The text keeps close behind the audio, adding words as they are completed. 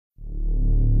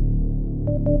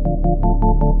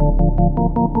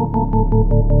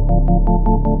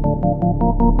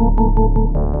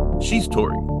She's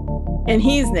Tori. And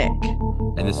he's Nick.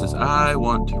 And this is I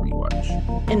Want to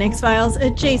Rewatch, an X-Files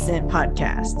adjacent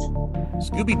podcast.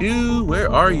 Scooby-Doo,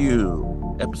 where are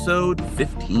you? Episode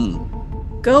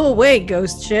 15. Go away,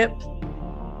 ghost ship.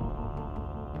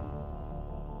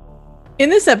 In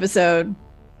this episode,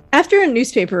 after a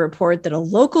newspaper report that a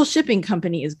local shipping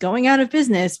company is going out of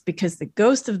business because the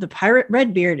ghost of the pirate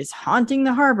Redbeard is haunting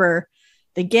the harbor,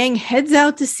 the gang heads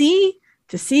out to sea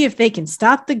to see if they can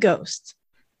stop the ghost,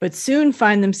 but soon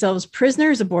find themselves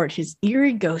prisoners aboard his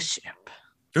eerie ghost ship.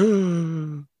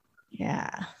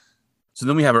 Yeah. So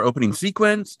then we have our opening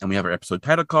sequence and we have our episode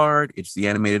title card. It's the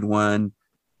animated one.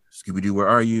 Scooby-Doo, where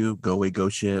are you? Go away,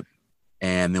 ghost ship.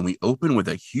 And then we open with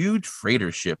a huge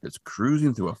freighter ship that's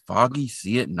cruising through a foggy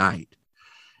sea at night.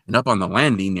 And up on the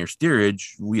landing near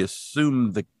steerage, we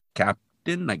assume the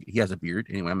captain, like he has a beard.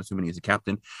 Anyway, I'm assuming he's a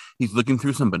captain. He's looking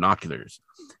through some binoculars.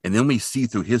 And then we see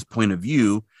through his point of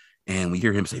view and we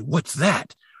hear him say, "What's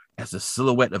that?" as the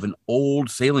silhouette of an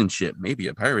old sailing ship, maybe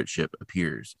a pirate ship,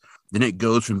 appears. Then it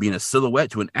goes from being a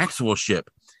silhouette to an actual ship,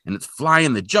 and it's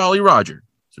flying the Jolly Roger.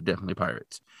 So definitely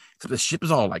pirates. Except the ship is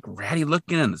all like ratty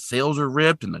looking, and the sails are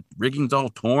ripped, and the rigging's all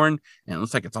torn, and it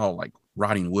looks like it's all like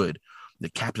rotting wood. The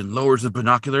captain lowers the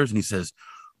binoculars, and he says,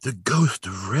 "The ghost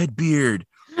of Redbeard."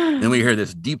 Then we hear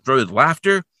this deep-throated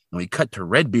laughter, and we cut to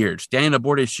Redbeard standing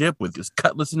aboard his ship with his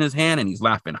cutlass in his hand, and he's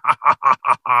laughing, ha, ha, ha,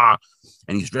 ha, ha.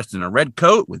 And he's dressed in a red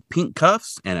coat with pink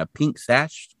cuffs and a pink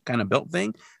sash kind of belt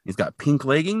thing. He's got pink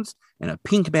leggings and a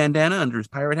pink bandana under his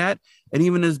pirate hat, and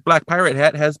even his black pirate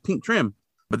hat has pink trim.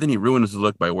 But then he ruins his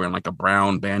look by wearing like a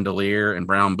brown bandolier and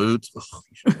brown boots. Ugh,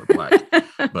 he should wear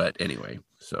black. But anyway,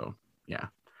 so yeah.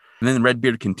 And then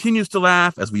Redbeard continues to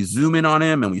laugh as we zoom in on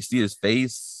him and we see his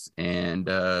face, and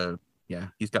yeah,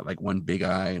 he's got like one big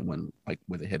eye and one like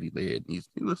with a heavy lid. He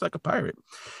looks like a pirate.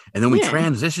 And then we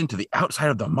transition to the outside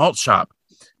of the malt shop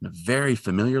in a very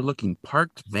familiar looking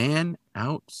parked van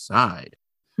outside.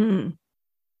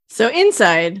 So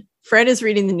inside, Fred is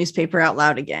reading the newspaper out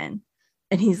loud again.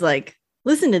 And he's like,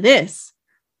 "Listen to this.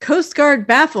 Coast Guard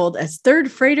baffled as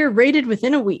third freighter raided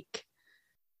within a week."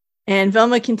 And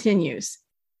Velma continues.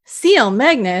 C.L.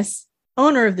 Magnus,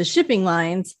 owner of the shipping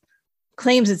lines,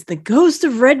 claims it's the ghost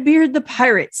of Redbeard the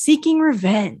pirate seeking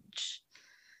revenge.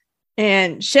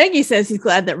 And Shaggy says he's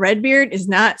glad that Redbeard is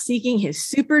not seeking his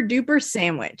super duper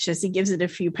sandwich, as he gives it a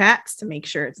few pats to make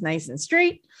sure it's nice and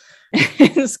straight.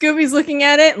 And Scooby's looking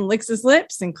at it and licks his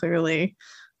lips and clearly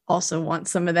also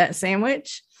wants some of that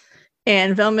sandwich.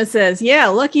 And Velma says, "Yeah,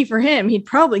 lucky for him, he'd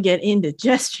probably get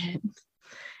indigestion."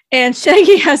 And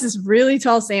Shaggy has this really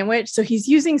tall sandwich, so he's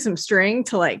using some string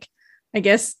to, like, I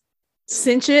guess,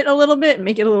 cinch it a little bit and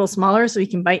make it a little smaller so he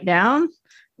can bite down,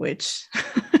 which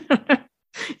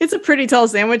it's a pretty tall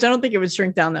sandwich. I don't think it would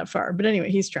shrink down that far, but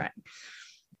anyway, he's trying.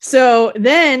 So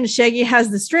then Shaggy has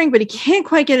the string, but he can't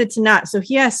quite get it to knot. So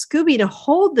he asks Scooby to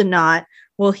hold the knot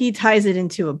while he ties it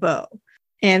into a bow.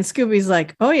 And Scooby's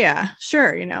like, "Oh yeah,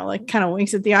 sure." You know, like kind of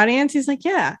winks at the audience. He's like,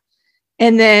 "Yeah."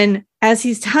 And then as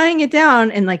he's tying it down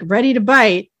and like ready to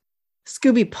bite,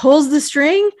 Scooby pulls the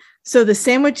string. So the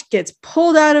sandwich gets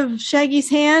pulled out of Shaggy's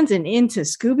hands and into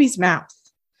Scooby's mouth.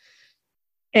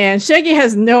 And Shaggy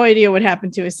has no idea what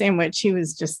happened to his sandwich. He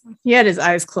had his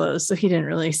eyes closed, so he didn't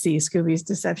really see Scooby's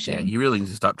deception. Yeah, he really needs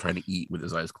to stop trying to eat with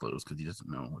his eyes closed because he doesn't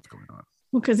know what's going on.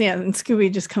 Well, because, and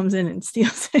Scooby just comes in and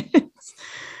steals it.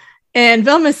 And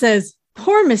Velma says,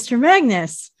 "Poor Mr.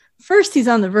 Magnus. First, he's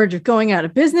on the verge of going out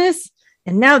of business,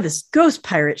 and now this ghost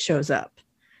pirate shows up.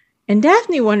 And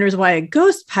Daphne wonders why a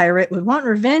ghost pirate would want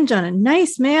revenge on a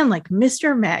nice man like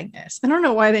Mr. Magnus." I don't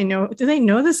know why they know. Do they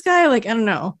know this guy? Like, I don't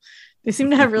know. They seem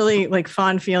to have really like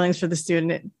fond feelings for the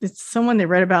student. It's someone they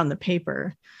read about in the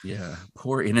paper. Yeah.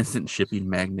 Poor innocent shipping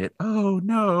magnate. Oh,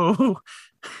 no.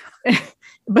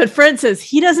 But Fred says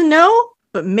he doesn't know,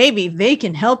 but maybe they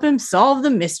can help him solve the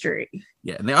mystery.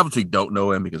 Yeah. And they obviously don't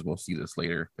know him because we'll see this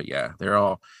later. But yeah, they're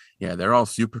all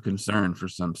super concerned for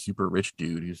some super rich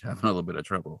dude who's having a little bit of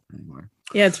trouble. Anyway.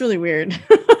 Yeah, it's really weird.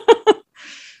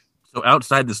 So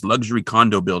outside this luxury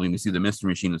condo building, we see the mystery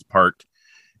machine is parked.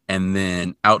 And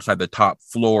then outside the top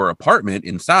floor apartment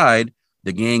inside,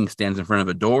 the gang stands in front of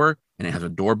a door and it has a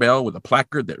doorbell with a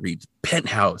placard that reads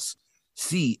 "Penthouse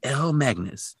C.L.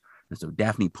 Magnus." And so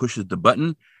Daphne pushes the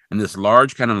button and this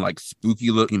large kind of like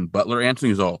spooky looking butler answers.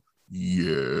 He's all,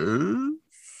 "Yes."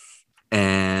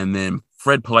 And then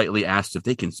Fred politely asks if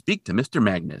they can speak to Mr.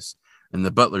 Magnus. And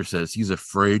the butler says he's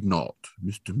afraid not.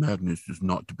 Mr. Magnus is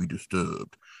not to be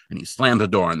disturbed. And he slams the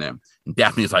door on them. And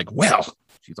Daphne's like, "Well,"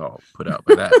 she's all put out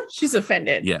by that. She's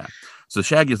offended. Yeah. So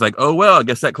Shaggy's like, oh, well, I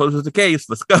guess that closes the case.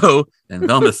 Let's go. And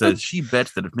Velma says she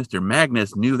bets that if Mr.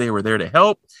 Magnus knew they were there to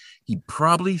help, he'd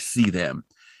probably see them.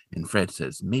 And Fred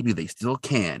says maybe they still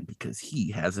can because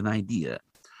he has an idea.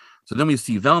 So then we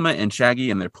see Velma and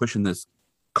Shaggy, and they're pushing this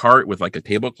cart with like a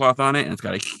tablecloth on it, and it's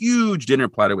got a huge dinner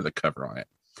platter with a cover on it.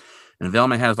 And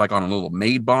Velma has like on a little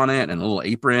maid bonnet and a little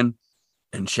apron,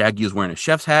 and Shaggy is wearing a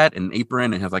chef's hat and an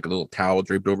apron and has like a little towel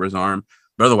draped over his arm.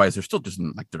 But otherwise, they're still just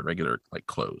in like their regular like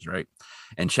clothes, right?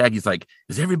 And Shaggy's like,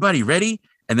 "Is everybody ready?"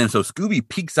 And then so Scooby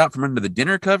peeks out from under the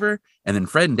dinner cover, and then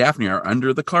Fred and Daphne are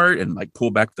under the cart and like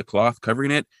pull back the cloth covering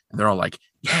it, and they're all like,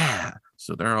 "Yeah!"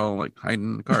 So they're all like hiding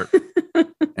in the cart.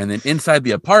 And then inside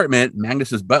the apartment,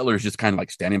 Magnus's butler is just kind of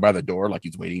like standing by the door, like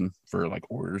he's waiting for like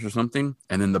orders or something.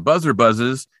 And then the buzzer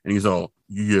buzzes, and he's all,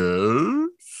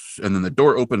 "Yes." And then the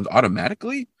door opens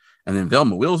automatically. And then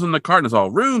Velma wheels in the cart and is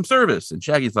all, "Room service." And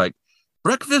Shaggy's like,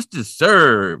 "Breakfast is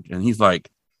served." And he's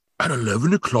like, "At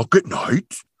 11 o'clock at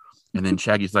night?" And then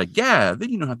Shaggy's like, "Yeah, then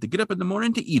you don't have to get up in the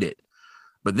morning to eat it."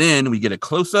 But then we get a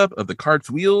close-up of the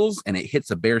cart's wheels, and it hits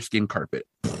a bearskin carpet.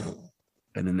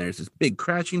 And then there's this big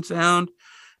crashing sound.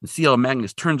 And C.L.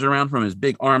 Magnus turns around from his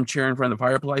big armchair in front of the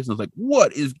fireplace and is like,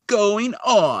 "What is going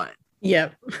on?"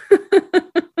 Yep.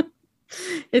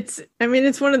 It's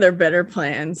one of their better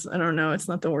plans. I don't know. It's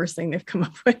not the worst thing they've come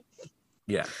up with.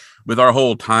 Yeah. With our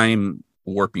whole time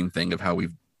warping thing of how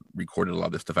we've recorded a lot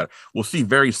of this stuff out, we'll see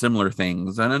very similar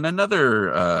things and in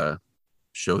another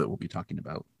show that we'll be talking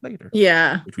about later.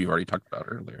 Yeah. Which we've already talked about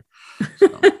earlier.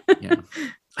 So, yeah.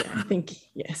 I think,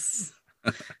 yes.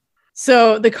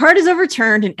 So the cart is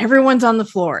overturned and everyone's on the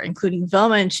floor, including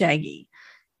Velma and Shaggy.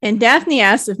 And Daphne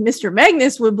asks if Mr.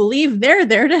 Magnus would believe they're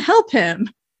there to help him.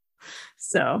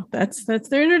 So that's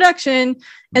their introduction.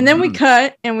 And then we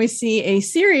cut and we see a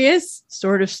serious,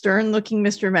 sort of stern looking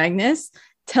Mr. Magnus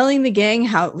telling the gang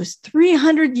how it was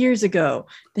 300 years ago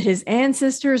that his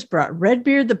ancestors brought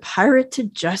Redbeard the pirate to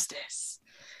justice.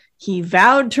 He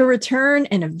vowed to return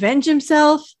and avenge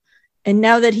himself. And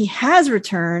now that he has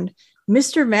returned,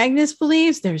 Mr. Magnus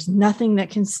believes there's nothing that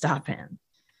can stop him.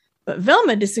 But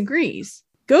Velma disagrees.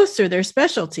 Ghosts are their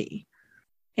specialty.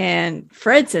 And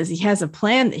Fred says he has a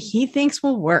plan that he thinks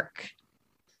will work.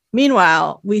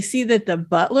 Meanwhile, we see that the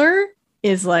butler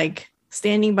is like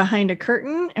standing behind a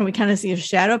curtain, and we kind of see a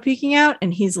shadow peeking out,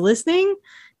 and he's listening,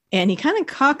 and he kind of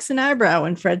cocks an eyebrow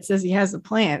when Fred says he has a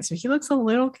plan. So he looks a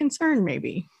little concerned,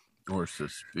 maybe. Or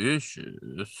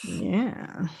suspicious.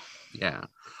 Yeah. Yeah.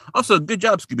 Also, good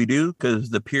job, Scooby-Doo, because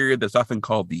the period that's often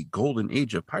called the Golden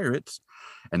Age of Pirates,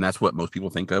 and that's what most people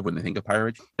think of when they think of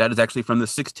pirates, that is actually from the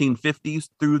 1650s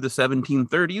through the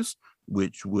 1730s,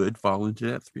 which would fall into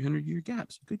that 300-year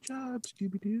gap. So good job,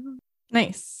 Scooby-Doo.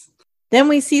 Nice. Then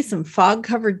we see some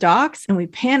fog-covered docks, and we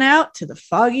pan out to the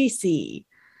foggy sea.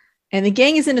 And the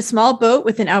gang is in a small boat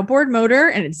with an outboard motor,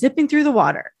 and it's zipping through the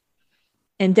water.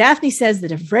 And Daphne says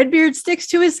that if Redbeard sticks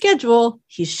to his schedule,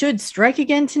 he should strike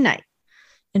again tonight.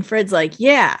 And Fred's like,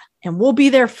 "Yeah, and we'll be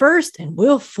there first, and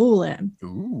we'll fool him."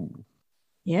 Ooh.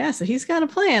 Yeah, so he's got a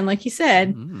plan, like he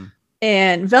said. Mm-hmm.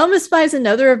 And Velma spies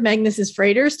another of Magnus's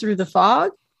freighters through the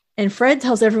fog. And Fred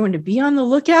tells everyone to be on the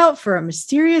lookout for a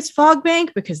mysterious fog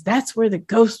bank because that's where the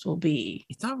ghost will be.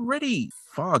 It's already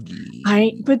foggy.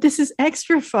 But this is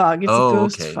extra fog. It's a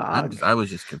ghost fog. I was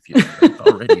just confused. It's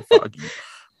already foggy.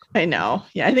 I know.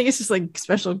 Yeah, I think it's just like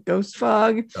special ghost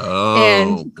fog. Oh,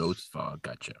 and ghost fog.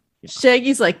 Gotcha.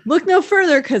 Shaggy's like, "Look no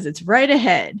further because it's right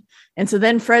ahead." And so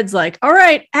then Fred's like, "All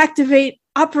right, activate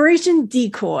Operation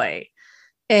Decoy."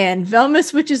 And Velma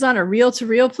switches on a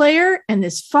reel-to-reel player, and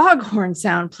this foghorn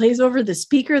sound plays over the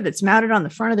speaker that's mounted on the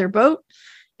front of their boat,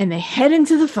 and they head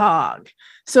into the fog.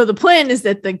 So the plan is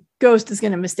that the ghost is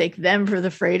going to mistake them for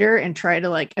the freighter and try to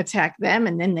like attack them,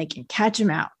 and then they can catch him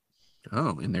out.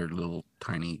 Oh, in their little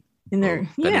tiny boat.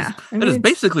 Yeah. That is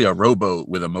basically a rowboat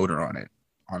with a motor on it,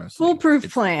 honestly.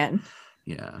 Foolproof plan.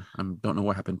 Yeah. I don't know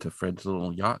what happened to Fred's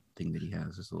little yacht thing that he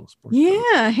has, this little sports boat.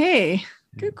 Yeah, hey.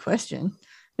 Good question.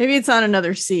 Maybe it's on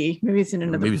another sea. Maybe it's in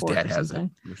another maybe his port dad or has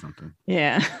something. It or something.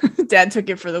 Yeah. Dad took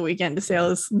it for the weekend to sail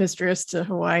his mistress to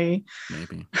Hawaii.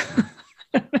 Maybe.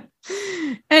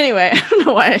 Anyway, I don't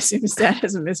know why I assume his dad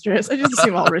has a mistress. I just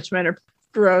assume all rich men are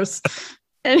gross.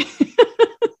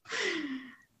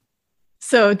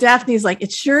 So Daphne's like,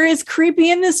 "It sure is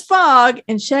creepy in this fog."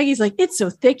 And Shaggy's like, "It's so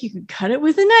thick you could cut it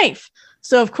with a knife."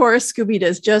 So of course, Scooby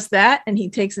does just that. And he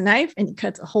takes a knife and he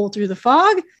cuts a hole through the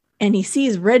fog, and he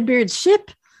sees Redbeard's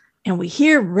ship, and we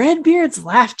hear Redbeard's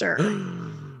laughter.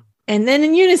 And then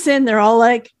in unison, they're all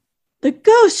like, "The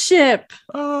ghost ship."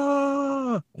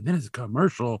 And then it's a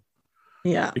commercial.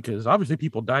 Yeah. Because obviously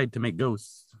people died to make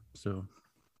ghosts. So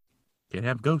you can't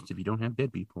have ghosts if you don't have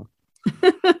dead people.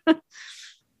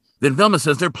 Then Velma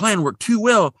says their plan worked too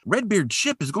well. Redbeard's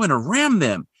ship is going to ram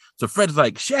them. So Fred's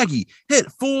like, Shaggy,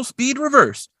 hit full speed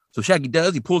reverse. So Shaggy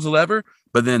does. He pulls a lever,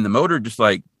 but then the motor just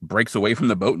like breaks away from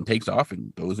the boat and takes off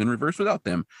and goes in reverse without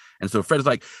them. And so Fred's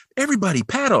like, everybody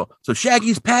paddle. So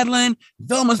Shaggy's paddling,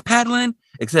 Velma's paddling,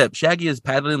 except Shaggy is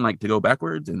paddling like to go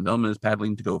backwards and Velma is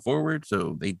paddling to go forward.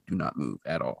 So they do not move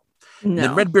at all. No.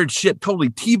 Then Redbeard's ship totally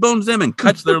T-bones them and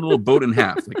cuts their little boat in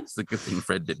half. Like, it's a good thing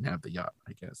Fred didn't have the yacht,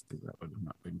 I guess. That would have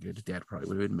not been good. His dad probably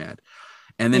would have been mad.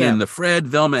 And then in the Fred,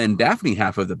 Velma, and Daphne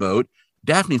half of the boat,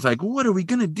 Daphne's like, what are we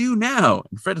going to do now?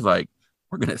 And Fred's like,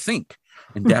 we're going to sink.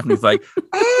 And Daphne's like,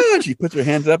 she puts her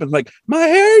hands up and is like, my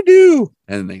hairdo.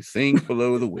 And they sink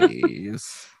below the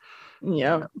waves.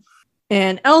 Yep.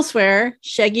 And elsewhere,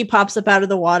 Shaggy pops up out of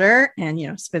the water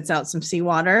and, spits out some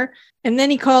seawater. And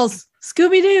then he calls,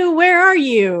 Scooby-Doo, where are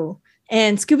you?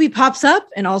 And Scooby pops up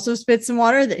and also spits some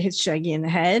water that hits Shaggy in the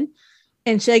head.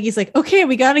 And Shaggy's like, okay,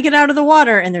 we got to get out of the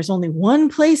water. And there's only one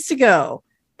place to go,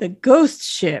 the ghost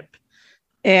ship.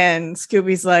 And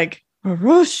Scooby's like, a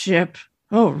ghost ship?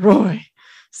 Oh, Roy.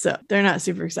 So they're not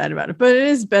super excited about it, but it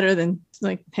is better than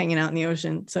like hanging out in the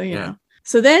ocean. So, you know.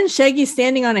 So then Shaggy's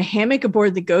standing on a hammock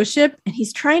aboard the ghost ship and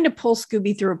he's trying to pull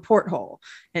Scooby through a porthole.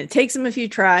 And it takes him a few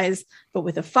tries, but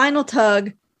with a final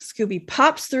tug, Scooby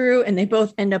pops through and they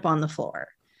both end up on the floor.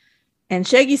 And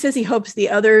Shaggy says he hopes the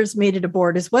others made it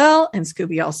aboard as well, and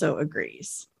Scooby also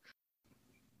agrees.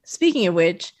 Speaking of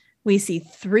which, we see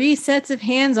 3 sets of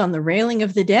hands on the railing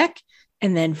of the deck,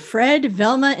 and then Fred,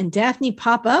 Velma, and Daphne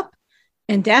pop up,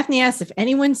 and Daphne asks if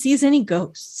anyone sees any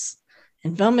ghosts.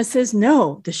 And Velma says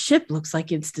no, the ship looks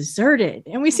like it's deserted.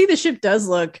 And we see the ship does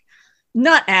look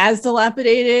not as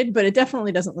dilapidated, but it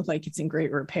definitely doesn't look like it's in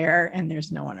great repair, and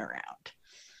there's no one around.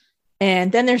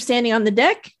 And then they're standing on the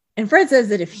deck, and Fred says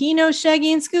that if he knows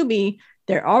Shaggy and Scooby,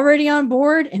 they're already on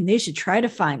board and they should try to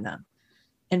find them.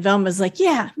 And Velma's like,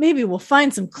 yeah, maybe we'll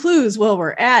find some clues while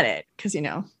we're at it. Because,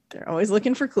 they're always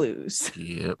looking for clues.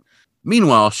 Yep.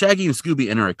 Meanwhile, Shaggy and Scooby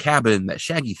enter a cabin that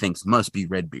Shaggy thinks must be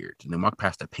Redbeard's. And they walk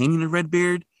past a painting of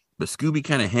Redbeard, but Scooby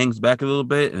kind of hangs back a little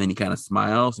bit and then he kind of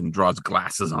smiles and draws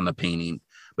glasses on the painting.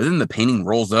 But then the painting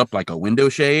rolls up like a window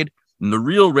shade and the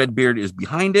real Redbeard is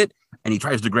behind it and he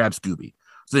tries to grab Scooby.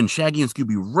 So then Shaggy and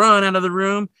Scooby run out of the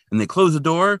room and they close the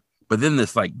door, but then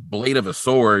this like blade of a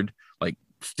sword like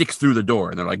sticks through the door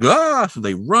and they're like, so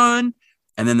they run.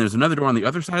 And then there's another door on the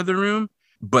other side of the room,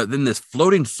 but then this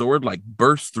floating sword like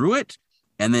bursts through it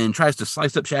and then tries to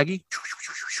slice up Shaggy.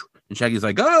 And Shaggy's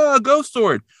like, ghost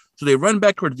sword. So they run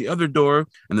back towards the other door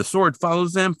and the sword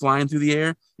follows them flying through the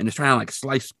air and is trying to like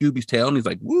slice Scooby's tail. And he's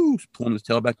like, woo, pulling his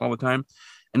tail back all the time.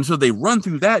 And so they run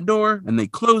through that door and they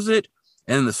close it.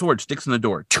 And then the sword sticks in the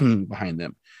door behind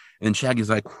them. And then Shaggy's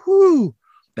like, whoo,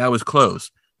 that was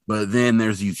close. But then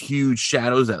there's these huge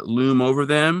shadows that loom over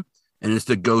them. And it's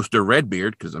the ghost of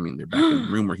Redbeard, because, they're back in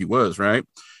the room where he was, right?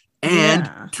 And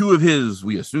 2 of his,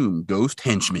 we assume, ghost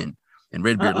henchmen. And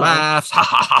Redbeard laughs, ha,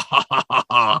 ha, ha, ha, ha, ha,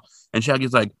 ha. And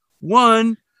Shaggy's like,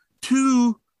 1,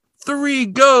 2, 3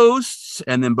 ghosts.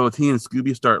 And then both he and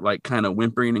Scooby start, like, kind of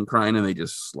whimpering and crying, and they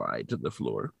just slide to the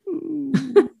floor.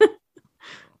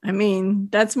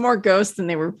 That's more ghosts than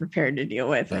they were prepared to deal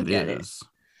with. That is.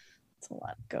 It's a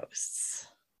lot of ghosts.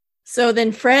 So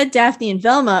then Fred, Daphne, and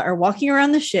Velma are walking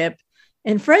around the ship,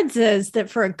 and Fred says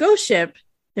that for a ghost ship,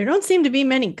 there don't seem to be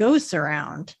many ghosts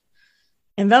around.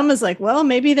 And Velma's like, well,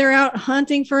 maybe they're out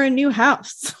hunting for a new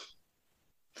house.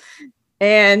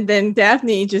 And then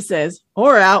Daphne just says,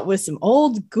 or out with some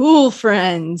old ghoul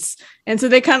friends. And so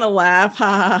they kind of laugh,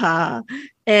 ha ha ha.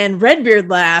 And Redbeard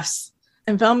laughs.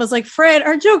 And Velma's like, Fred,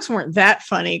 our jokes weren't that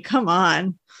funny. Come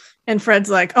on. And Fred's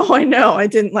like, oh, I know. I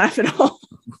didn't laugh at all.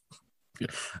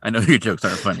 I know your jokes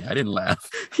aren't funny. I didn't laugh.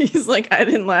 He's like, I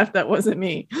didn't laugh. That wasn't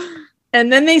me.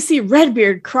 And then they see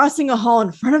Redbeard crossing a hall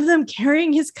in front of them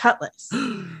carrying his cutlass.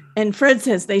 And Fred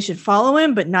says they should follow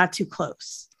him, but not too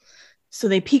close. So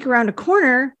they peek around a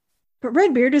corner, but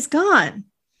Redbeard is gone.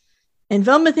 And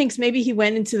Velma thinks maybe he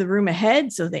went into the room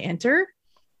ahead, so they enter.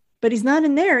 But he's not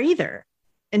in there either.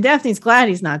 And Daphne's glad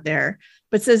he's not there,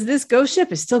 but says this ghost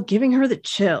ship is still giving her the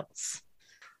chills.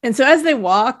 And so as they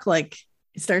walk, like,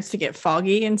 it starts to get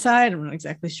foggy inside. I'm not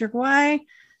exactly sure why.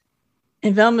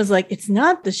 And Velma's like, it's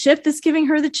not the ship that's giving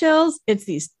her the chills. It's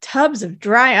these tubs of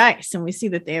dry ice. And we see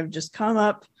that they have just come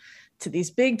up to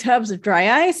these big tubs of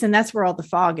dry ice. And that's where all the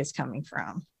fog is coming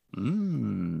from.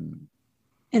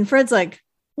 And Fred's like,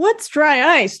 what's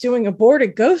dry ice doing aboard a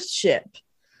ghost ship?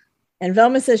 And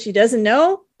Velma says she doesn't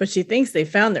know, but she thinks they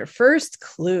found their first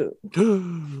clue.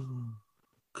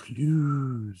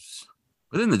 Clues.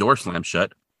 But then the door slams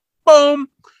shut. Boom!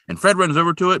 And Fred runs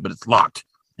over to it, but it's locked.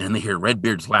 And they hear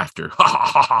Redbeard's laughter, ha ha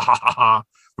ha ha ha ha, ha,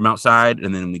 from outside.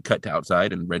 And then we cut to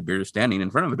outside, and Redbeard is standing in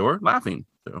front of the door laughing.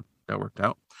 So that worked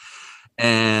out.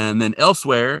 And then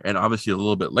elsewhere, and obviously a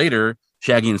little bit later,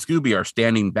 Shaggy and Scooby are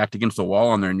standing backed against the wall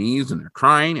on their knees, and they're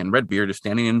crying. And Redbeard is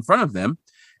standing in front of them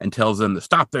and tells them to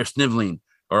stop their sniveling,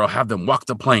 or I'll have them walk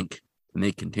the plank. And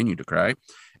they continue to cry.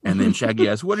 And then Shaggy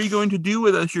asks, what are you going to do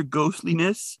with us, your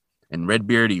ghostliness? And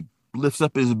Redbeard, he lifts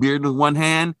up his beard with one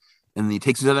hand, and then he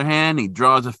takes his other hand, he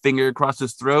draws a finger across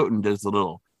his throat and does a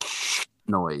little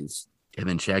noise. And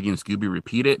then Shaggy and Scooby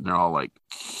repeat it, and they're all like,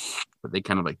 but they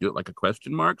kind of like do it like a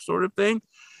question mark sort of thing.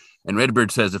 And Redbeard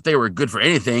says if they were good for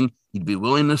anything, he'd be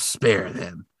willing to spare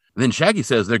them. And then Shaggy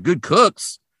says they're good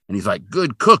cooks. And he's like,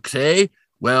 good cooks, eh?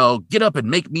 Well, get up and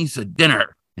make me some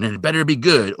dinner, and it better be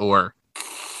good, or...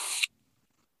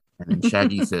 And then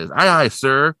Shaggy says, aye, aye,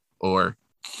 sir, or...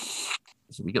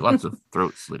 So we get lots of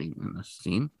throat slitting in this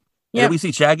scene. Yeah, we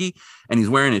see Shaggy, and he's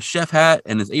wearing his chef hat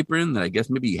and his apron that I guess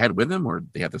maybe he had with him, or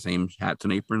they have the same hats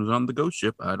and aprons on the ghost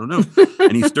ship. I don't know.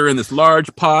 And he's stirring this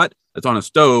large pot that's on a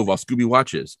stove while Scooby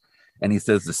watches. And he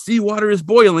says the seawater is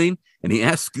boiling, and he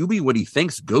asks Scooby what he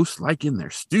thinks ghosts like in their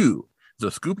stew. So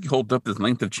Scooby holds up this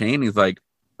length of chain. He's like,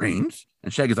 brains?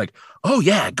 And Shaggy's like, oh,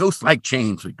 yeah, ghosts like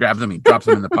chains. So he grabs them, he drops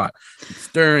them in the pot. He's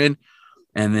stirring.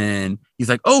 And then he's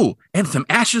like, oh, and some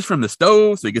ashes from the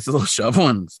stove. So he gets a little shovel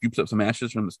and scoops up some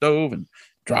ashes from the stove and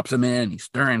drops them in. He's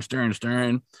stirring.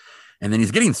 And then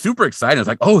he's getting super excited. It's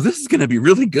like, oh, this is going to be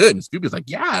really good. And Scooby's like,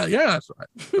 yeah. So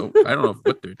I don't know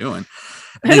what they're doing.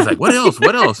 And he's like, what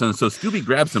else? And so Scooby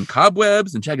grabs some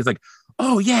cobwebs, and Shaggy's like,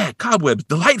 oh, yeah, cobwebs,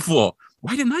 delightful.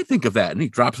 Why didn't I think of that? And he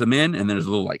drops them in, and then there's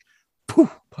a little like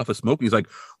poof, puff of smoke. And he's like,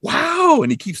 wow.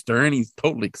 And he keeps stirring. He's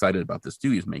totally excited about the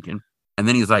stew he's making. And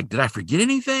then he's like, did I forget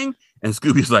anything? And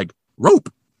Scooby's like,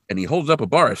 rope. And he holds up a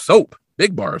bar of soap,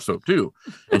 big bar of soap too.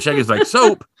 And Shaggy's like,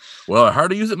 soap? Well, I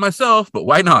hardly use it myself, but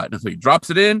why not? And so he drops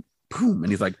it in, boom,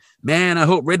 and he's like, man, I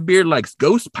hope Redbeard likes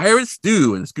ghost pirate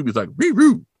stew. And Scooby's like,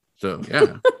 ree-roo. So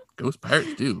yeah, ghost pirate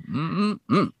stew.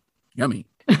 Yummy.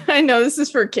 I know this is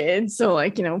for kids, so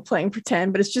like, playing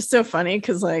pretend, but it's just so funny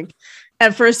because like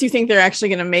at first you think they're actually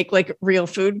going to make like real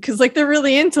food because like they're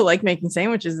really into like making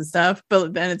sandwiches and stuff,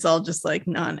 but then it's all just like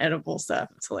non-edible stuff.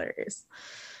 It's hilarious.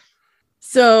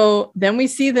 So then we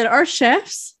see that our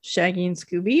chefs, Shaggy and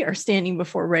Scooby, are standing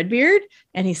before Redbeard,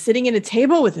 and he's sitting at a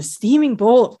table with a steaming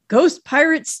bowl of ghost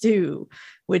pirate stew,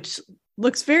 which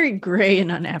looks very gray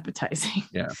and unappetizing.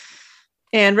 Yeah.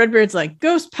 And Redbeard's like,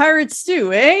 ghost pirate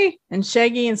stew, eh? And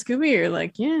Shaggy and Scooby are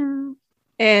like, yeah.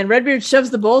 And Redbeard shoves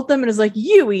the bowl at them and is like,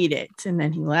 you eat it. And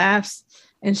then he laughs.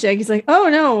 And Shaggy's like, oh,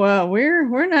 no,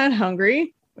 we're not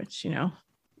hungry, which,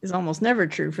 is almost never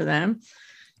true for them.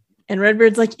 And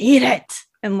Redbeard's like, eat it,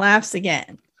 and laughs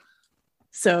again.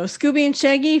 So Scooby and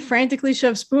Shaggy frantically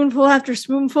shove spoonful after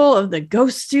spoonful of the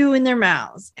ghost stew in their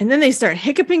mouths. And then they start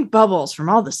hiccuping bubbles from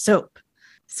all the soap.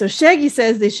 So Shaggy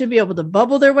says they should be able to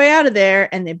bubble their way out of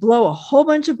there, and they blow a whole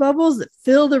bunch of bubbles that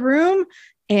fill the room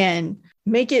and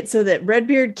make it so that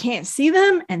Redbeard can't see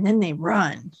them, and then they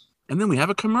run. And then we have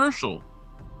a commercial.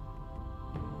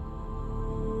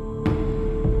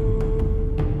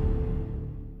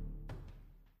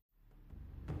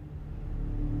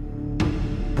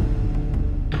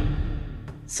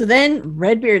 So then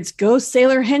Redbeard's ghost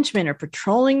sailor henchmen are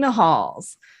patrolling the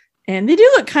halls. And they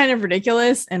do look kind of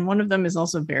ridiculous. And one of them is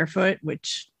also barefoot,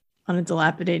 which on a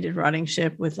dilapidated rotting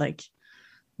ship with like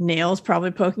nails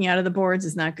probably poking out of the boards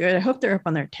is not good. I hope they're up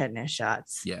on their tetanus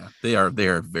shots. Yeah, they are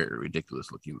very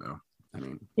ridiculous looking though.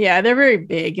 Yeah, they're very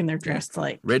big and they're dressed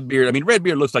like Redbeard.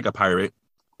 Redbeard looks like a pirate,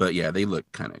 but yeah, they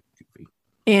look kind of goofy.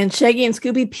 And Shaggy and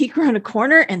Scooby peek around a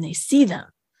corner and they see them.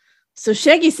 So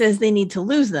Shaggy says they need to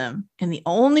lose them, and the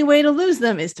only way to lose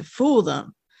them is to fool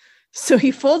them. So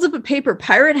he folds up a paper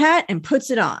pirate hat and puts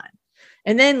it on.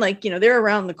 And then they're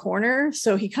around the corner.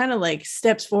 So he kind of like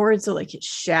steps forward. So like his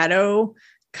shadow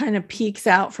kind of peeks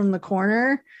out from the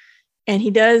corner, and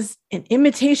he does an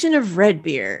imitation of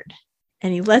Redbeard,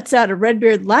 and he lets out a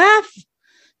Redbeard laugh,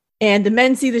 and the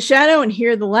men see the shadow and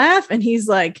hear the laugh. And he's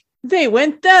like, they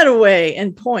went that away,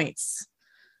 and points.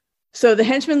 So the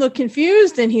henchmen look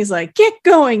confused, and he's like, get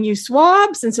going, you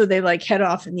swabs. And so they like head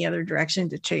off in the other direction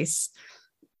to chase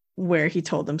where he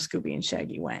told them Scooby and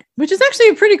Shaggy went, which is actually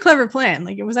a pretty clever plan.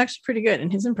 Like it was actually pretty good.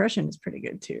 And his impression is pretty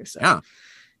good too. So yeah,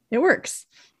 it works.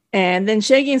 And then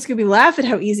Shaggy and Scooby laugh at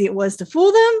how easy it was to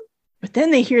fool them. But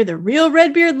then they hear the real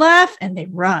Redbeard laugh and they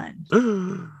run.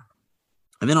 And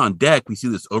then on deck, we see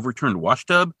this overturned wash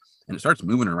tub, and it starts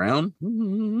moving around.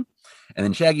 And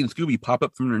then Shaggy and Scooby pop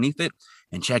up from underneath it.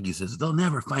 And Shaggy says, they'll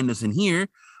never find us in here.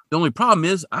 The only problem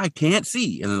is I can't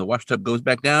see. And then the wash tub goes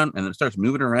back down, and it starts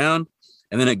moving around.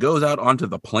 and then it goes out onto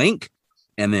the plank,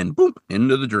 and then boom,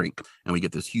 into the drink. And we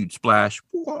get this huge splash.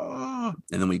 Whoa,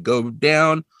 and then we go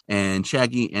down, and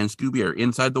Shaggy and Scooby are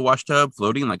inside the wash tub,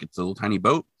 floating like it's a little tiny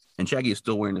boat. And Shaggy is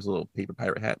still wearing his little paper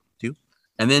pirate hat, too.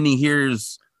 And then he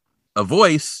hears a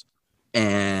voice,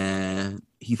 and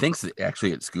he thinks that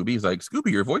actually it's Scooby. He's like,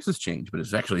 Scooby, your voice has changed, but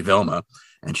it's actually Velma.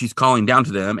 And she's calling down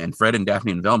to them, and Fred and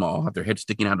Daphne and Velma all have their heads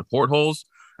sticking out of portholes.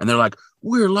 And they're like,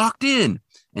 we're locked in.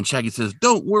 And Shaggy says,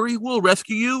 don't worry, we'll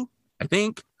rescue you, I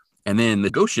think. And then the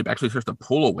ghost ship actually starts to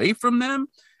pull away from them.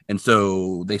 And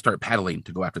so they start paddling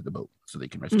to go after the boat so they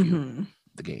can rescue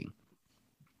the gang.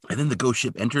 And then the ghost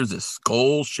ship enters this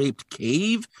skull-shaped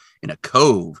cave in a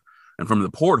cove. And from the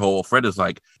porthole, Fred is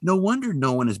like, no wonder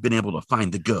no one has been able to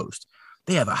find the ghost.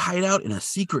 They have a hideout in a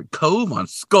secret cove on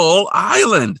Skull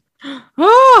Island.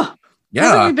 Oh, yeah.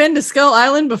 Haven't we been to Skull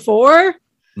Island before?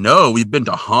 No, we've been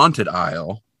to Haunted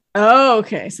Isle. Oh,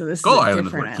 okay. So this Skull is Island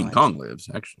is where King Kong lives,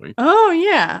 actually. Oh,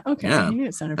 yeah. Okay. Yeah. I knew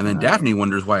it sounded and then familiar. Daphne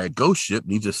wonders why a ghost ship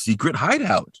needs a secret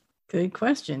hideout. Good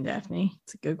question, Daphne.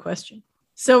 It's a good question.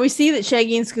 So we see that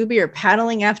Shaggy and Scooby are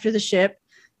paddling after the ship,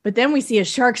 but then we see a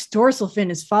shark's dorsal fin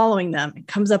is following them and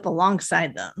comes up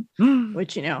alongside them,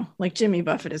 which, you know, like Jimmy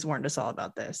Buffett has warned us all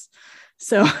about this.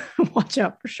 So watch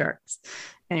out for sharks.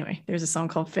 Anyway, there's a song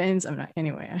called Fins. I'm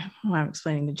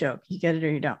explaining the joke. You get it or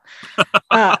you don't.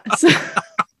 So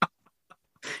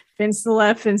fins to the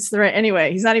left, fins to the right.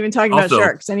 Anyway, he's not even talking about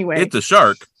sharks. Anyway, it's a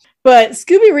shark. But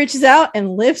Scooby reaches out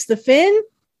and lifts the fin,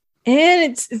 and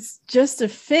it's just a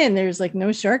fin. There's like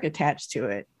no shark attached to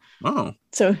it. Oh.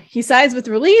 So he sighs with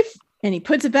relief, and he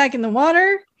puts it back in the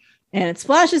water, and it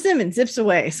splashes him and zips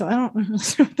away. So I don't know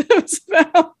what that was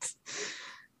about.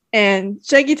 And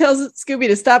Shaggy tells Scooby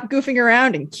to stop goofing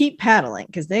around and keep paddling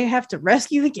because they have to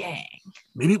rescue the gang.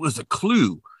 Maybe it was a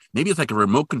clue. Maybe it's like a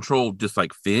remote control, just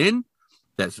like fin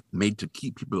that's made to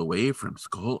keep people away from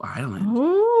Skull Island.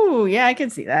 Oh, yeah, I can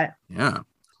see that. Yeah.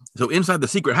 So inside the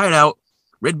secret hideout,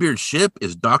 Redbeard's ship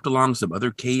is docked along some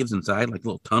other caves inside, like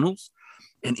little tunnels.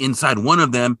 And inside one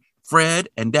of them, Fred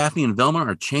and Daphne and Velma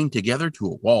are chained together to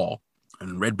a wall.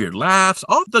 And Redbeard laughs.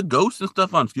 All the ghosts and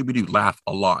stuff on Scooby-Doo laugh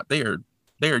a lot. They are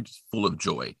just full of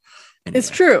joy. Anyway. It's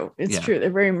true. It's true.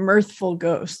 They're very mirthful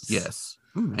ghosts. Yes.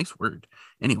 Ooh, nice word.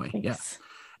 Anyway, Thanks. yeah.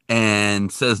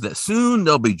 And says that soon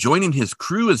they'll be joining his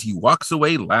crew as he walks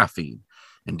away laughing.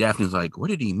 And Daphne's like, what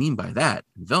did he mean by that?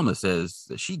 And Velma says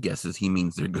that she guesses he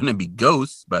means they're going to be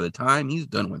ghosts by the time he's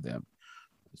done with them.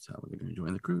 That's how they're going to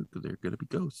join the crew, because they're going to be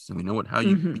ghosts. And we know how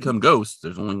you become ghosts.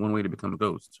 There's only one way to become a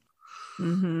ghost.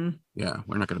 Yeah,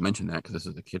 we're not going to mention that because this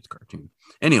is a kid's cartoon.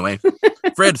 Anyway,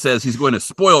 Fred says he's going to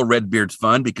spoil Redbeard's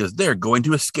fun because they're going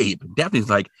to escape. Daphne's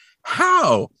like,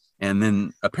 how? And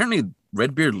then apparently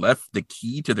Redbeard left the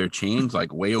key to their chains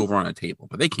like way over on a table,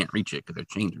 but they can't reach it because their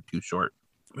chains are too short.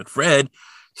 But Fred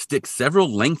sticks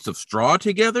several lengths of straw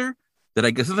together that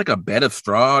I guess is like a bed of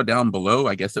straw down below.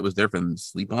 I guess it was there for them to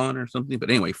sleep on or something. But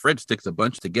anyway, Fred sticks a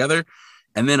bunch together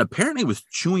and then apparently was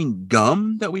chewing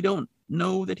gum that we don't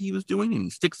know that he was doing. And he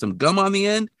sticks some gum on the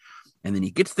end and then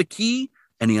he gets the key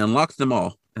and he unlocks them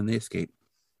all and they escape.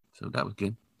 So that was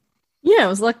good. Yeah, I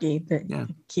was lucky that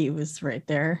the key was right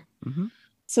there. Mm-hmm.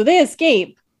 So they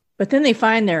escape, but then they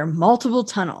find there are multiple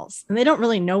tunnels and they don't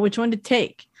really know which one to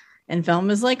take. And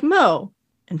Velma's like, Mo.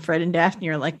 And Fred and Daphne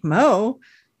are like, Mo.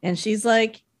 And she's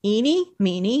like, eeny,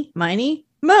 meeny, miny,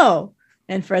 Mo.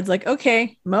 And Fred's like,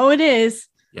 okay, Mo it is.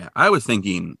 Yeah, I was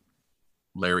thinking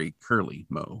Larry Curly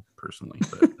Mo personally,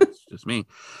 but that's just me.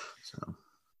 So.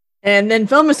 And then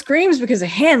Velma screams because a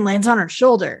hand lands on her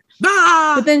shoulder.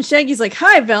 Ah! But then Shaggy's like,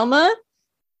 hi, Velma.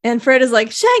 And Fred is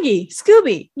like, Shaggy,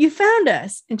 Scooby, you found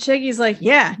us. And Shaggy's like,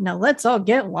 yeah, now let's all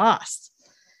get lost.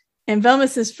 And Velma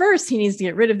says first he needs to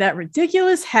get rid of that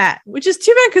ridiculous hat, which is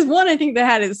too bad because one, I think the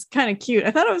hat is kind of cute.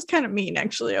 I thought it was kind of mean,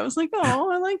 actually. I was like,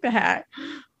 oh, I like the hat.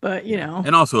 But, you know.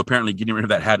 And also, apparently, getting rid of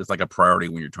that hat is like a priority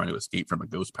when you're trying to escape from a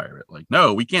ghost pirate. Like,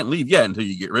 no, we can't leave yet until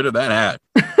you get rid of that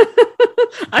hat.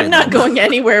 I'm not going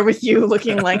anywhere with you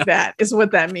looking like that, is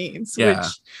what that means. Yeah.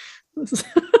 Which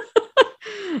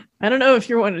I don't know if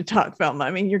you're one to talk, Velma.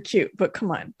 I mean, you're cute, but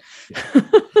come on. Yeah.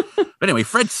 But anyway,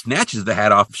 Fred snatches the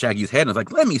hat off of Shaggy's head and is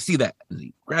like, let me see that. And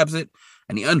he grabs it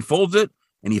and he unfolds it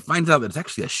and he finds out that it's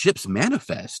actually a ship's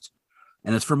manifest.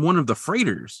 And it's from one of the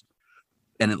freighters.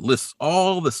 And it lists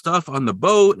all the stuff on the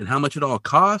boat and how much it all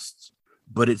costs.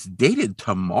 But it's dated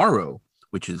tomorrow,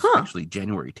 which is actually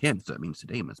January 10th. So that means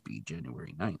today must be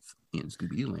January 9th in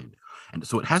Scooby-Doo Land. And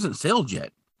so it hasn't sailed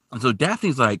yet. And so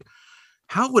Daphne's like,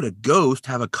 how would a ghost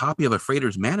have a copy of a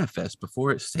freighter's manifest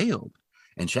before it sailed?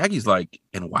 And Shaggy's like,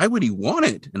 and why would he want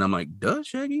it? And I'm like, duh,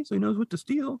 Shaggy, so he knows what to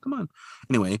steal. Come on.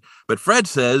 Anyway, but Fred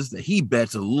says that he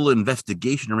bets a little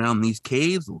investigation around these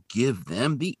caves will give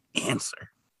them the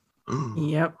answer.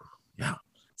 Yep. Yeah.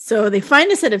 So they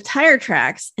find a set of tire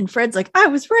tracks, and Fred's like, I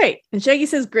was right. And Shaggy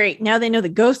says, great, now they know the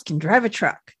ghost can drive a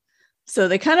truck. So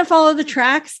they kind of follow the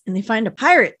tracks, and they find a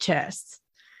pirate chest.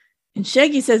 And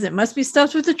Shaggy says it must be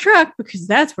stuffed with the truck because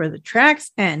that's where the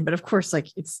tracks end. But of course, like,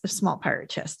 it's a small pirate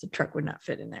chest. The truck would not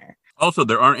fit in there. Also,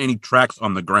 there aren't any tracks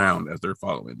on the ground as they're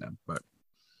following them. But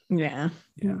yeah.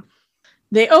 Yeah.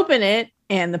 They open it,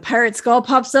 and the pirate skull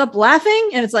pops up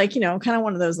laughing. And it's like, kind of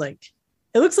one of those, like,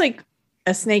 it looks like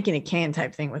a snake in a can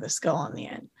type thing with a skull on the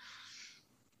end.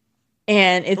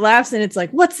 And it laughs, and it's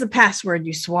like, what's the password,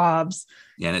 you swabs?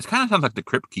 Yeah, and it kind of sounds like the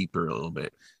Crypt Keeper a little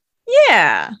bit.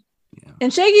 Yeah.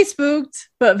 And Shaggy's spooked,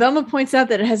 but Velma points out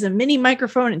that it has a mini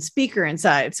microphone and speaker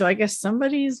inside. So I guess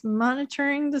somebody's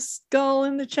monitoring the skull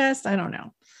in the chest. I don't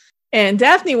know. And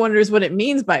Daphne wonders what it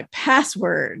means by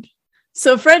password.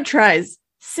 So Fred tries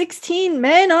 16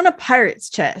 men on a pirate's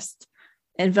chest.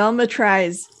 And Velma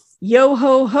tries yo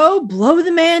ho ho, blow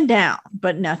the man down,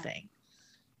 but nothing.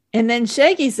 And then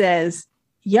Shaggy says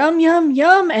yum yum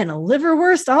yum and a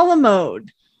liverwurst a la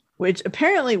mode, which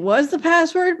apparently was the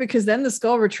password because then the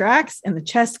skull retracts and the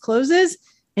chest closes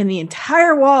and the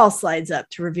entire wall slides up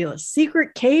to reveal a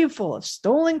secret cave full of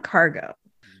stolen cargo.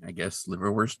 I guess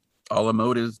liverwurst a la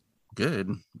mode is good.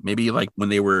 Maybe like when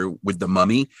they were with the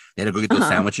mummy, they had to go get those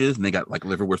sandwiches and they got like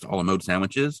liverwurst a la mode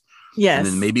sandwiches. Yes. And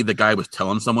then maybe the guy was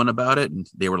telling someone about it and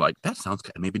they were like, that sounds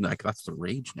good. Maybe like that's the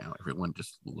rage now. Everyone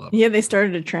just loves it. Yeah, they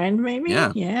started a trend maybe.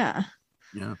 Yeah.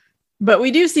 But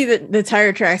we do see that the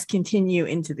tire tracks continue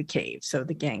into the cave. So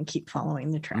the gang keep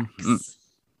following the tracks. Mm-hmm.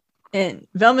 And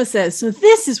Velma says, so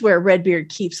this is where Redbeard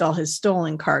keeps all his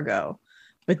stolen cargo.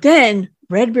 But then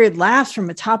Redbeard laughs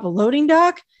from atop a loading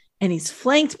dock and he's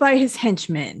flanked by his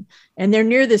henchmen. And they're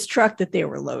near this truck that they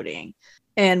were loading.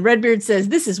 And Redbeard says,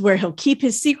 this is where he'll keep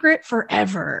his secret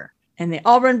forever. And they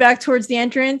all run back towards the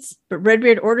entrance, but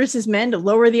Redbeard orders his men to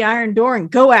lower the iron door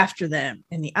and go after them.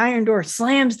 And the iron door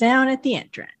slams down at the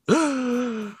entrance.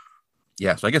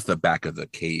 Yeah, so I guess the back of the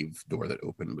cave door that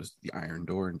opened was the iron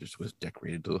door and just was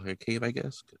decorated to look like a cave, I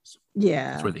guess.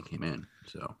 Yeah. That's where they came in.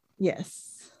 So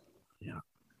yes. Yeah.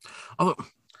 Although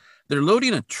they're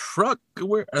loading a truck.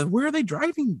 Where are they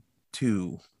driving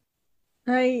to?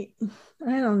 I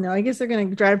don't know. I guess they're going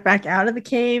to drive back out of the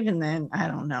cave and then I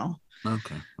don't know.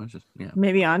 Okay.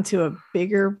 Maybe onto a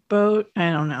bigger boat.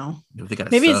 I don't know.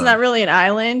 Maybe it's not really an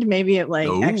island. Maybe it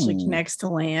actually connects to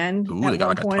land. Ooh, they got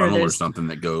like a tunnel or something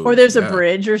that goes. Or there's a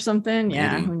bridge or something. Maybe.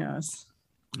 Yeah, who knows?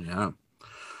 Yeah.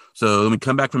 So when we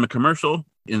come back from a commercial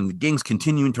and the gang's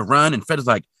continuing to run and Fred is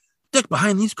like, duck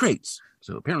behind these crates.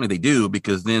 So apparently they do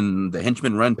because then the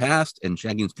henchmen run past and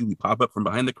Shaggy and Scooby pop up from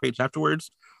behind the crates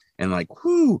afterwards. And like,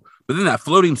 whoo. But then that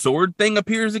floating sword thing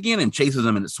appears again and chases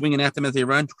them and it's swinging at them as they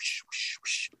run. Whoosh, whoosh,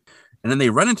 whoosh. And then they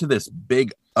run into this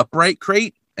big upright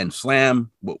crate and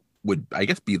slam what would, I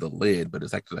guess, be the lid, but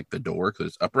it's actually like the door because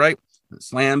it's upright. It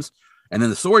slams. And then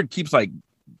the sword keeps like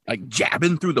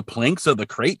jabbing through the planks of the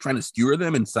crate, trying to skewer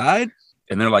them inside.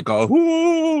 And they're like, oh,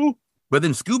 whoo. But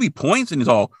then Scooby points and he's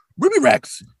all, Ruby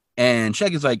Rex. And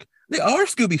Shaggy's like, they are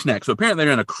Scooby snacks. So apparently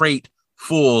they're in a crate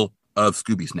full of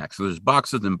Scooby snacks. So there's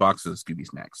boxes and boxes of Scooby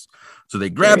snacks. So they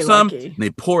grab some and they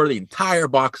pour the entire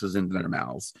boxes into their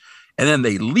mouths. And then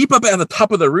they leap up at the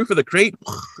top of the roof of the crate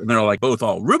and they're like both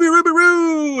all Ruby, Ruby,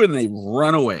 Roo, and they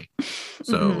run away.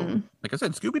 So like I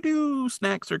said, Scooby-Doo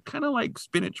snacks are kind of like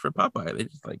spinach for Popeye. They're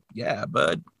just like, yeah,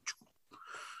 bud.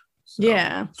 So,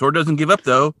 yeah. Sword doesn't give up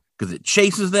though, because it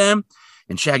chases them.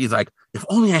 And Shaggy's like, if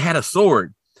only I had a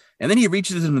sword. And then he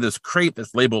reaches into this crate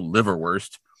that's labeled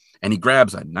liverwurst. And he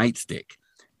grabs a nightstick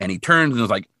and he turns and is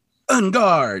like, on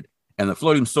guard. And the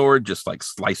floating sword just like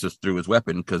slices through his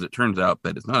weapon because it turns out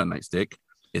that it's not a nightstick.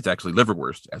 It's actually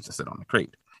liverwurst, as I said on the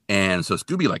crate. And so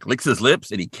Scooby like licks his lips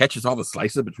and he catches all the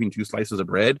slices between two slices of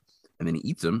bread and then he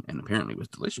eats them. And apparently it was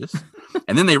delicious.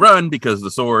 And then they run because the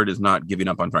sword is not giving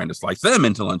up on trying to slice them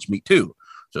into lunch meat too.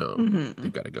 So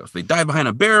they've got to go. So they dive behind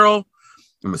a barrel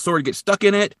and the sword gets stuck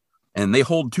in it. And they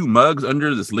hold two mugs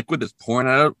under this liquid that's pouring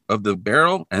out of the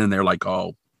barrel. And then they're like,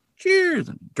 oh, cheers,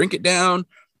 and drink it down.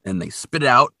 And they spit it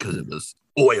out because it was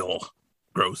oil.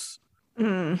 Gross.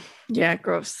 Yeah,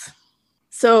 gross.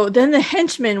 So then the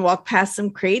henchmen walk past some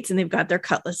crates and they've got their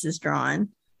cutlasses drawn.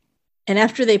 And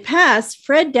after they pass,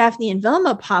 Fred, Daphne, and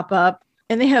Velma pop up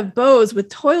and they have bows with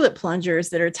toilet plungers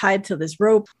that are tied to this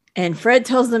rope. And Fred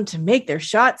tells them to make their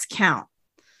shots count.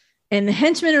 And the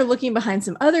henchmen are looking behind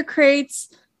some other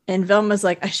crates. And Velma's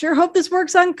like, I sure hope this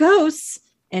works on ghosts.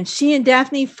 and she and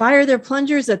Daphne fire their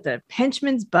plungers at the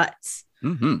henchmen's butts.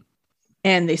 Mm-hmm.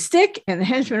 And they stick, and the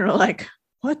henchmen are like,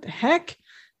 what the heck?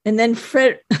 And then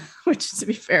Fred, which to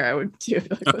be fair, I would too.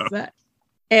 Like, what's that?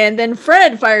 And then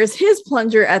Fred fires his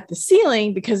plunger at the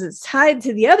ceiling because it's tied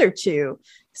to the other two.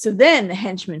 So then the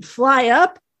henchmen fly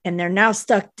up, and they're now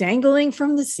stuck dangling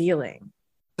from the ceiling.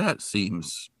 That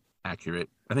seems accurate.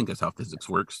 I think that's how physics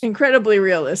works. Incredibly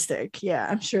realistic. Yeah,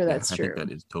 I'm sure that's true. I think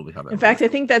that is totally how that In fact, I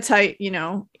think that's how,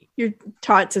 you're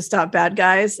taught to stop bad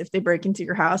guys. If they break into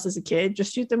your house as a kid,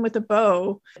 just shoot them with a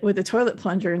bow, with a toilet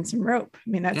plunger and some rope. I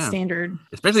mean, that's standard.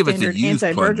 Especially if it's a used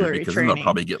plunger, because training. then they'll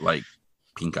probably get like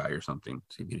pink eye or something.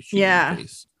 So you shoot in the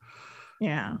face.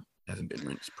 Yeah. Hasn't been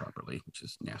rinsed properly, which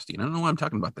is nasty. And I don't know why I'm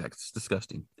talking about that. It's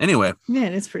disgusting. Anyway. Yeah,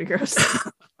 it's pretty gross.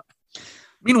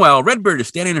 Meanwhile, Redbird is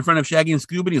standing in front of Shaggy and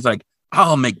Scooby, and he's like,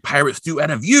 I'll make pirate stew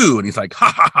out of you. And he's like,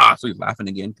 ha, ha, ha. So he's laughing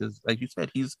again because, like you said,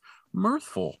 he's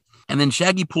mirthful. And then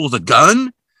Shaggy pulls a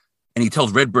gun, and he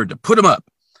tells Redbird to put him up.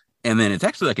 And then it's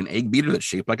actually like an egg beater that's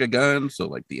shaped like a gun. So,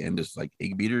 like, the end is like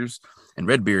egg beaters. And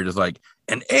Redbeard is like,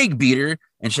 an egg beater?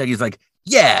 And Shaggy's like,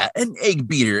 yeah, an egg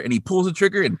beater. And he pulls the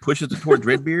trigger and pushes it towards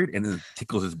Redbeard and then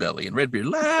tickles his belly. And Redbeard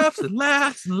laughs and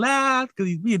laughs and laughs because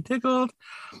he's being tickled.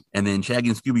 And then Shaggy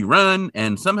and Scooby run.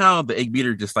 And somehow the egg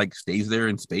beater just like stays there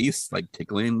in space, like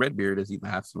tickling Redbeard as he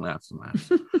laughs and laughs and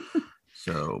laughs.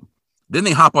 So then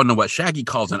they hop onto what Shaggy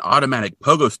calls an automatic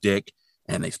pogo stick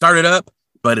and they start it up,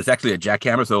 but it's actually a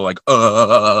jackhammer. So like,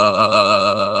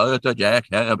 it's a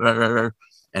jackhammer.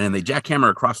 And then they jackhammer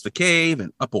across the cave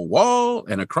and up a wall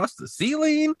and across the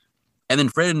ceiling. And then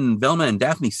Fred and Velma and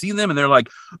Daphne see them and they're like,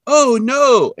 oh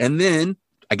no. And then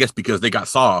I guess because they got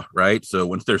saw, right? So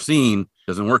once they're seen, it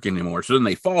doesn't work anymore. So then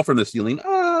they fall from the ceiling.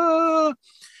 Ah!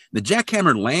 The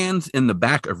jackhammer lands in the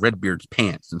back of Redbeard's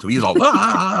pants. And so he's all,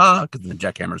 ah, because the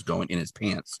jackhammer's going in his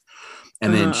pants.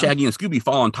 And then Shaggy and Scooby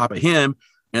fall on top of him.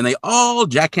 And they all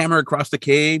jackhammer across the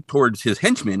cave towards his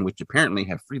henchmen, which apparently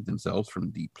have freed themselves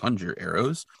from the plunger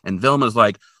arrows. And Velma's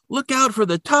like, look out for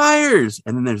the tires.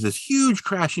 And then there's this huge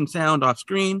crashing sound off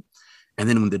screen. And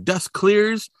then when the dust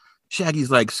clears, Shaggy's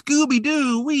like,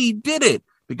 Scooby-Doo, we did it.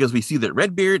 Because we see that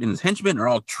Redbeard and his henchmen are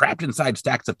all trapped inside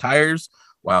stacks of tires,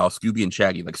 while Scooby and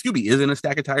Shaggy, like Scooby is in a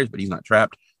stack of tires, but he's not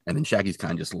trapped. And then Shaggy's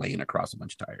kind of just laying across a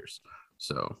bunch of tires.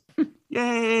 So,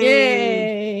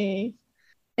 yay.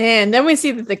 And then we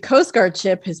see that the Coast Guard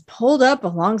ship has pulled up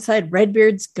alongside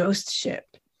Redbeard's ghost ship.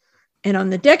 And on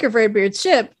the deck of Redbeard's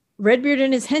ship, Redbeard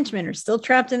and his henchmen are still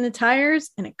trapped in the tires,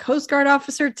 and a Coast Guard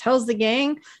officer tells the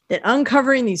gang that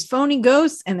uncovering these phony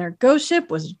ghosts and their ghost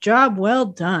ship was a job well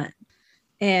done.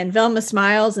 And Velma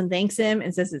smiles and thanks him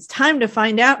and says it's time to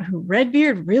find out who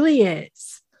Redbeard really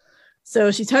is.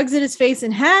 So she tugs at his face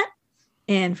and hat,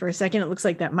 and for a second it looks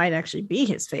like that might actually be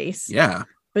his face. Yeah.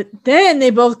 But then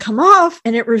they both come off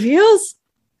and it reveals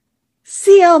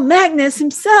C.L. Magnus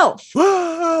himself.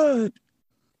 What?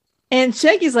 And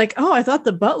Shaggy's like, oh, I thought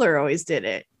the butler always did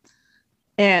it.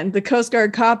 And the Coast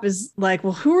Guard cop is like,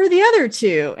 well, who are the other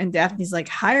two? And Daphne's like,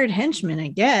 hired henchmen, I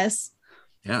guess.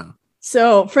 Yeah.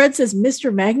 So Fred says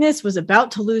Mr. Magnus was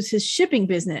about to lose his shipping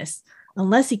business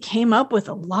unless he came up with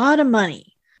a lot of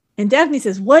money. And Daphne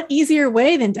says, what easier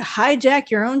way than to hijack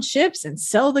your own ships and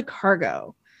sell the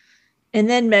cargo? And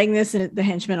then Magnus and the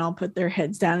henchmen all put their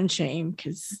heads down in shame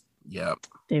because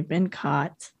they've been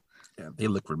caught. Yeah, they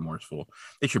look remorseful.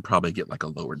 They should probably get like a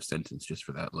lowered sentence just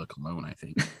for that look alone, I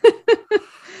think.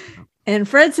 And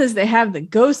Fred says they have the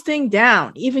ghost thing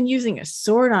down, even using a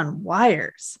sword on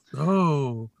wires.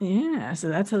 Oh. Yeah, so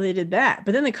that's how they did that.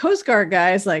 But then the Coast Guard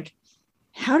guy is like,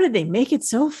 how did they make it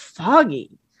so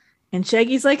foggy? And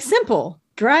Shaggy's like, simple,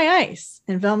 dry ice.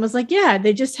 And Velma's like, yeah,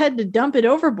 they just had to dump it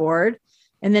overboard.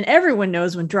 And then everyone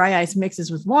knows when dry ice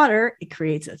mixes with water, it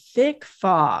creates a thick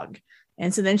fog.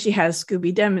 And so then she has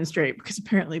Scooby demonstrate because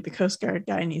apparently the Coast Guard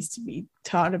guy needs to be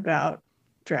taught about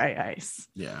dry ice.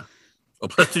 Yeah. Well,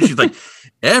 plus she's like,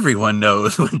 everyone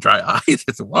knows when dry ice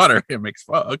hits water, it makes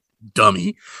fog.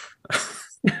 Dummy.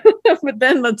 But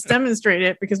then let's demonstrate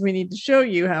it because we need to show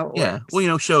you how it works.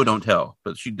 Well, show, don't tell.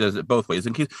 But she does it both ways.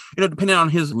 In case, depending on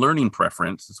his learning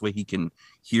preference, this way he can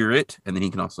hear it and then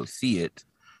he can also see it.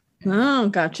 Oh,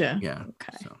 gotcha. Yeah.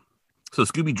 Okay. So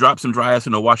Scooby drops some dry ice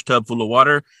in a wash tub full of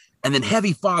water, and then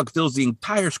heavy fog fills the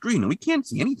entire screen, and we can't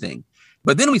see anything.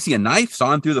 But then we see a knife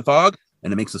sawing through the fog,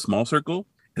 and it makes a small circle,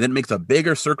 and then it makes a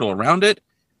bigger circle around it,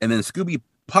 and then Scooby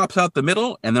pops out the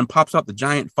middle, and then pops out the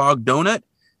giant fog donut,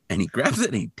 and he grabs it,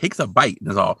 and he takes a bite, and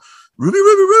it's all, Ruby,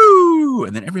 Ruby, Roo!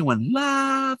 And then everyone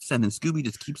laughs, and then Scooby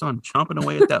just keeps on chomping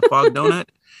away at that fog donut,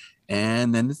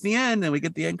 and then it's the end, and we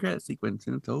get the end credit sequence,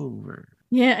 and it's over.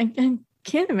 Yeah, and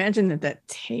Can't imagine that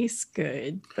tastes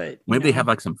good, but maybe they have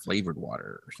like some flavored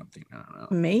water or something. I don't know.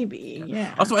 Maybe,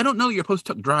 yeah. Also, I don't know you're supposed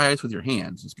to touch dry ice with your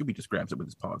hands. And Scooby just grabs it with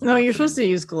his paws. No, you're supposed to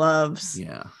use gloves.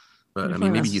 Yeah. But I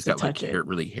mean, maybe he's got like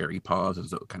really hairy paws, as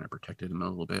though it kind of protected him a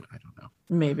little bit. I don't know.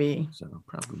 Maybe. So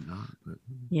probably not. But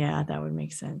yeah, that would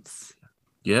make sense.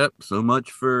 Yep. So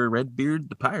much for Redbeard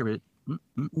the pirate.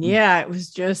 Yeah, it was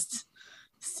just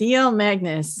C.L.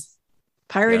 Magnus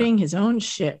pirating his own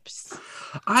ships.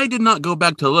 I did not go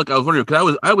back to look. I was wondering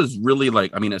because I was really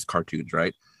like, I mean, it's cartoons,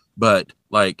 right? But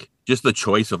like just the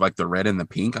choice of like the red and the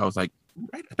pink, I was like,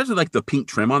 right, especially like the pink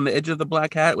trim on the edge of the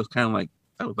black hat was kind of like,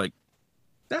 I was like,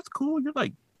 that's cool. You're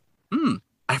like,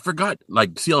 I forgot.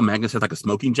 Like C.L. Magnus has like a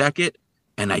smoking jacket,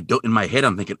 and I don't. In my head,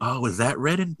 I'm thinking, oh, is that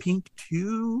red and pink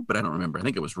too? But I don't remember. I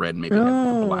think it was red, and maybe had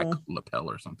a black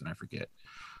lapel or something. I forget.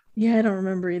 Yeah, I don't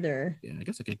remember either. Yeah, I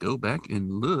guess I could go back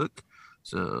and look.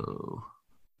 So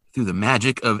through the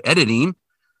magic of editing,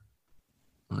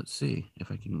 let's see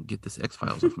if I can get this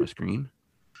X-Files off my screen.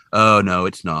 Oh no,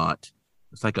 it's not.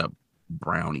 It's like a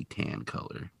brownie tan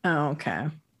color. Oh, okay.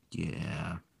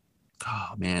 Yeah. Oh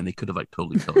man, they could have like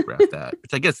totally telegraphed that.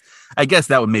 Which I guess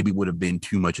that would have been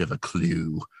too much of a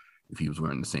clue if he was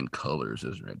wearing the same colors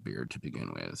as Redbeard to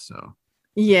begin with. So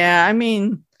yeah, I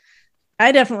mean,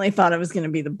 I definitely thought it was going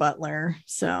to be the butler.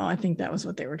 So I think that was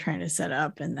what they were trying to set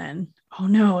up. And then, oh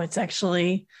no, it's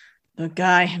actually the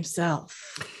guy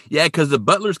himself. Yeah, because the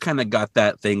butler's kind of got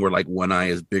that thing where like one eye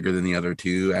is bigger than the other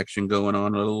two action going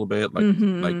on a little bit, like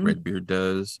Redbeard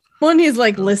does. Well, and he's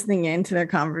like listening into their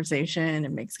conversation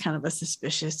and makes kind of a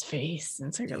suspicious face.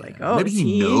 And so you're like, oh, maybe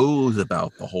he knows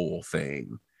about the whole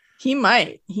thing. He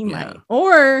might.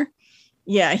 Or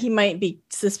he might be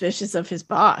suspicious of his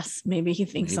boss. Maybe he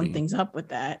thinks something's up with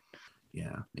that.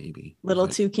 Yeah, maybe. Little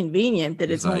too convenient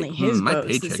that it's only his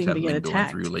boats that seem to get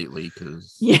attacked. Through lately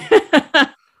because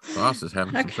boss is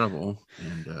having some trouble,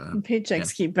 and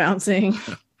paychecks keep bouncing.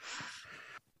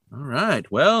 All right,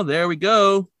 well, there we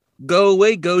go. Go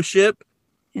away, ghost ship.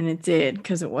 And it did,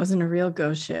 because it wasn't a real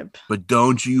ghost ship. But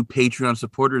don't you Patreon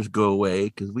supporters go away,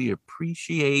 because we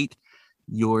appreciate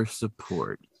your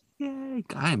support. Yay!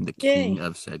 I am the king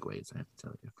of segues, I have to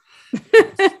tell you.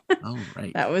 Yes. All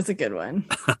right, that was a good one.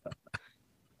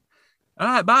 All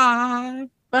right, bye.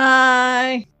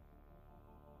 Bye.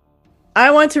 I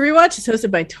Want to Rewatch is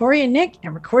hosted by Tori and Nick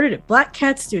and recorded at Black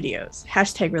Cat Studios.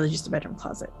 # really just a bedroom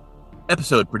closet.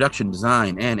 Episode production,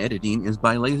 design, and editing is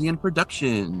by Lazy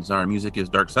Productions. Our music is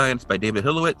Dark Science by David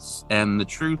Hilowitz, and The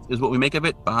Truth is What We Make of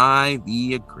It by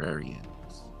The Agrarians.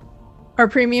 Our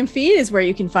premium feed is where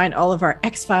you can find all of our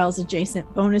X-Files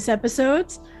adjacent bonus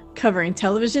episodes covering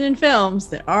television and films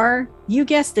that are, you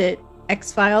guessed it,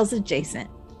 X-Files adjacent.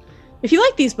 If you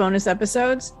like these bonus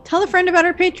episodes, tell a friend about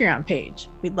our Patreon page.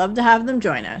 We'd love to have them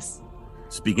join us.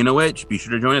 Speaking of which, be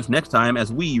sure to join us next time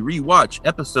as we rewatch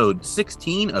episode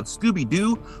 16 of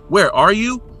Scooby-Doo, Where Are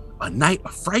You? A Night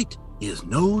of Fright is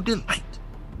No Delight.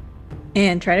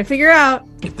 And try to figure out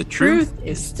if the truth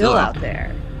is still out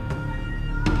there.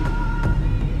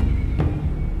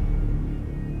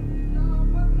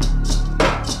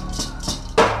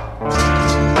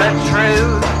 The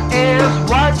truth is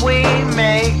what we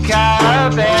make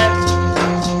of it.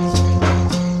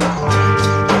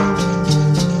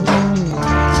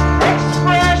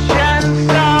 Expression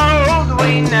sold,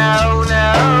 we know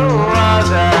no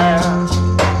other.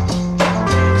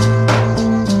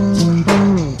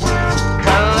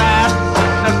 Collapse,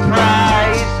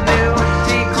 surprise, new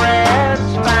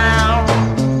secrets found.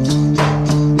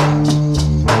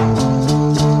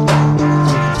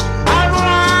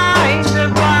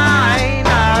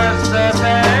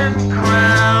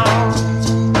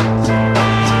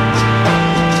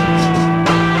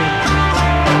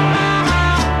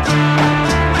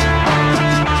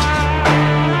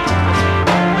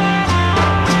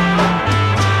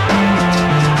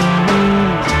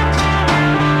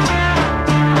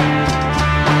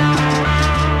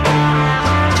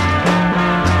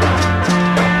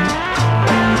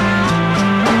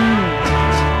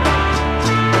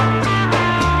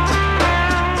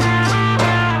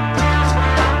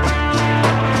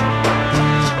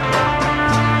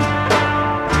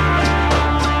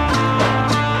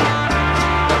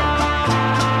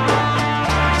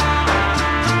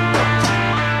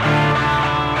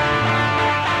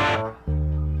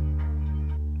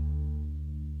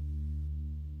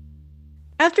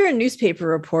 After a newspaper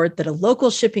report that a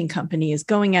local shipping company is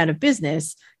going out of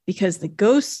business because the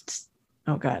ghosts...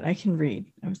 Oh God, I can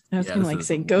read. I was gonna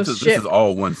say ghost ship. This is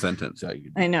all one sentence.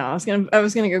 I know. I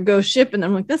was gonna go ghost ship, and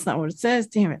I'm like, that's not what it says.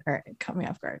 Damn it! All right, it caught me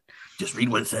off guard. Just read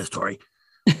what it says, Tori.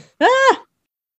 Ah!